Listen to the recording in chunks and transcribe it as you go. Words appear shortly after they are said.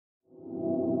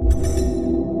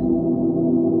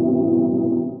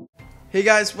Hey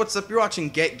guys, what's up? You're watching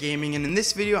Get Gaming, and in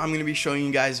this video I'm going to be showing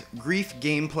you guys Grief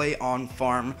gameplay on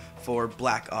Farm for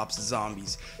Black Ops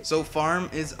Zombies. So Farm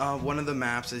is one of the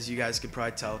maps, as you guys could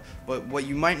probably tell, but what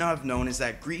you might not have known is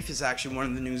that Grief is actually one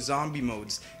of the new zombie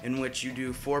modes in which you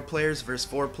do 4 players versus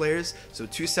 4 players, so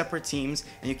 2 separate teams,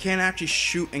 and you can't actually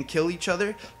shoot and kill each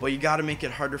other, but you gotta make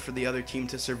it harder for the other team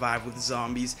to survive with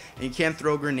zombies, and you can't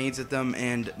throw grenades at them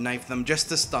and knife them just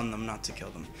to stun them, not to kill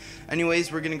them.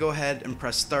 Anyways, we're gonna go ahead and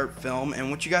press start film, and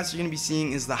what you guys are gonna be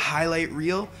seeing is the highlight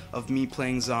reel of me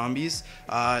playing zombies.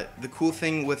 The cool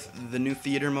thing with the new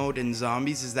theater mode in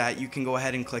zombies is that you can go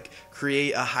ahead and click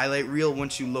create a highlight reel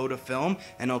once you load a film,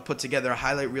 and it'll put together a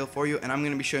highlight reel for you, and I'm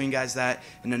gonna be showing you guys that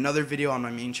in another video on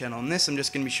my main channel. In this, I'm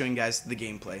just gonna be showing you guys the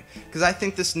gameplay, because I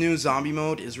think this new zombie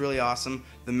mode is really awesome.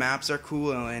 The maps are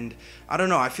cool, and I don't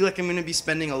know, I feel like I'm gonna be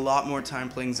spending a lot more time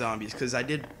playing zombies, because I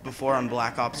did before on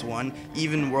Black Ops 1,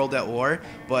 even World at War,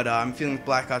 but I'm feeling with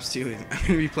Black Ops 2, I'm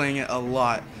gonna be playing it a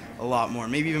lot more,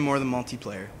 maybe even more than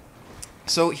multiplayer.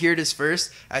 So here it is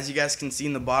first. As you guys can see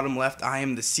in the bottom left, I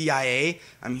am the CIA.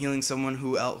 I'm healing someone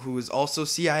who is also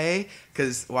CIA,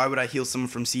 because why would I heal someone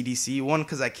from CDC? 1,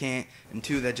 because I can't, and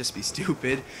 2, that'd just be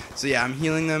stupid. So yeah, I'm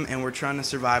healing them, and we're trying to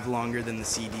survive longer than the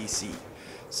CDC.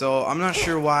 So I'm not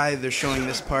sure why they're showing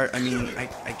this part. I mean,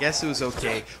 I guess it was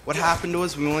okay. What happened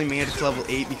was we only made it to level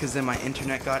 8 because then my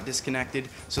internet got disconnected,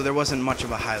 so there wasn't much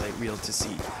of a highlight reel to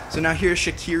see. So now here's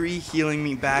Shakiri healing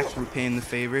me back, repaying the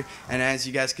favor, and as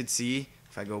you guys could see,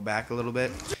 if I go back a little bit,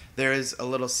 there is a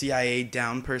little CIA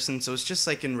down person, so it's just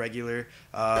like in regular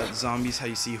zombies how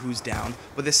you see who's down,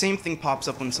 but the same thing pops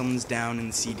up when someone's down in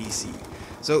the CDC.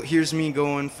 So here's me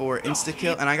going for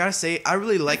insta-kill, and I gotta say, I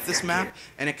really like this map,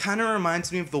 and it kind of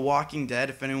reminds me of The Walking Dead,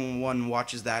 if anyone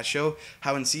watches that show,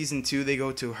 how in Season 2 they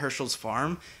go to Hershel's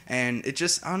farm, and it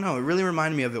just, I don't know, it really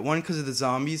reminded me of it. 1, because of the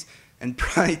zombies, and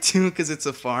probably 2, because it's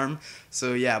a farm.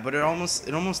 So yeah, but it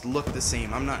almost looked the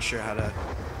same. I'm not sure how to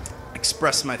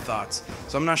express my thoughts,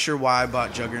 so I'm not sure why I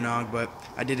bought Juggernog, but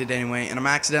I did it anyway, and I'm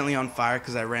accidentally on fire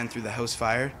because I ran through the house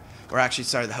fire, or actually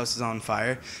sorry, the house is on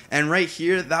fire. And right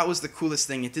here, that was the coolest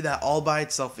thing. It did that all by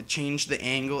itself. It changed the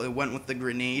angle, it went with the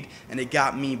grenade, and it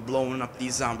got me blowing up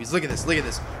these zombies. Look at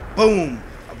this, boom,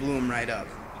 I blew them right up.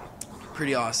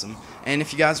 Pretty awesome. And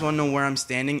if you guys want to know where I'm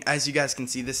standing, as you guys can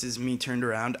see, this is me turned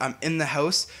around. I'm in the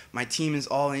house, my team is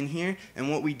all in here,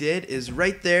 and what we did is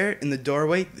right there in the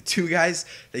doorway, the 2 guys,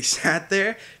 they sat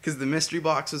there because the mystery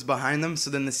box was behind them,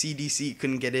 so then the CDC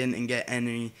couldn't get in and get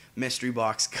any mystery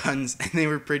box guns, and they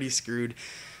were pretty screwed.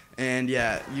 And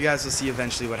yeah, you guys will see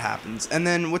eventually what happens. And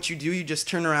then what you do, you just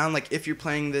turn around, like if you're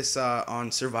playing this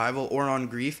on survival or on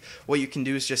Grief, what you can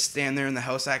do is just stand there in the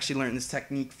house. I actually learned this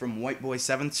technique from White Boy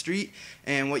 7th Street,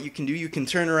 and what you can do, you can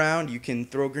turn around, you can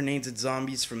throw grenades at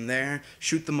zombies from there,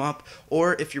 shoot them up,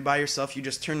 or if you're by yourself, you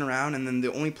just turn around, and then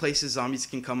the only places zombies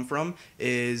can come from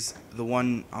is the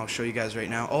one I'll show you guys right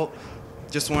now. Oh,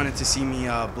 just wanted to see me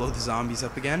blow the zombies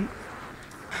up again.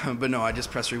 But no, I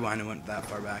just pressed rewind and went that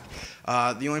far back.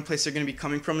 The only place they're going to be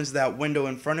coming from is that window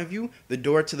in front of you, the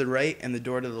door to the right, and the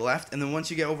door to the left. And then once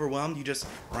you get overwhelmed, you just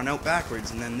run out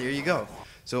backwards, and then there you go.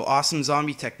 So awesome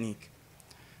zombie technique.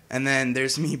 And then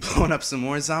there's me blowing up some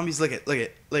more zombies. Look at,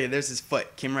 there's his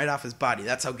foot. Came right off his body.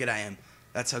 That's how good I am.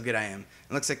 That's how good I am.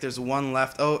 It looks like there's 1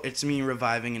 left. Oh, it's me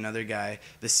reviving another guy,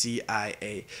 the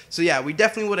CIA. So yeah, we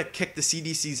definitely would have kicked the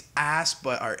CDC's ass,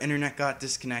 but our internet got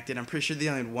disconnected. I'm pretty sure they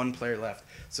only had 1 player left.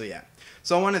 So yeah.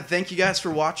 So I want to thank you guys for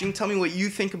watching. Tell me what you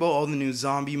think about all the new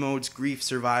zombie modes, Grief,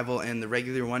 Survival, and the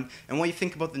regular one, and what you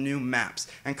think about the new maps.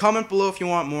 And comment below if you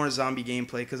want more zombie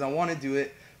gameplay, because I want to do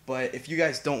it. But if you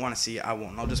guys don't want to see it, I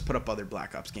won't. I'll just put up other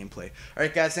Black Ops gameplay.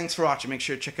 Alright guys, thanks for watching. Make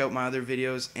sure to check out my other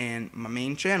videos and my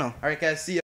main channel. Alright guys, see ya.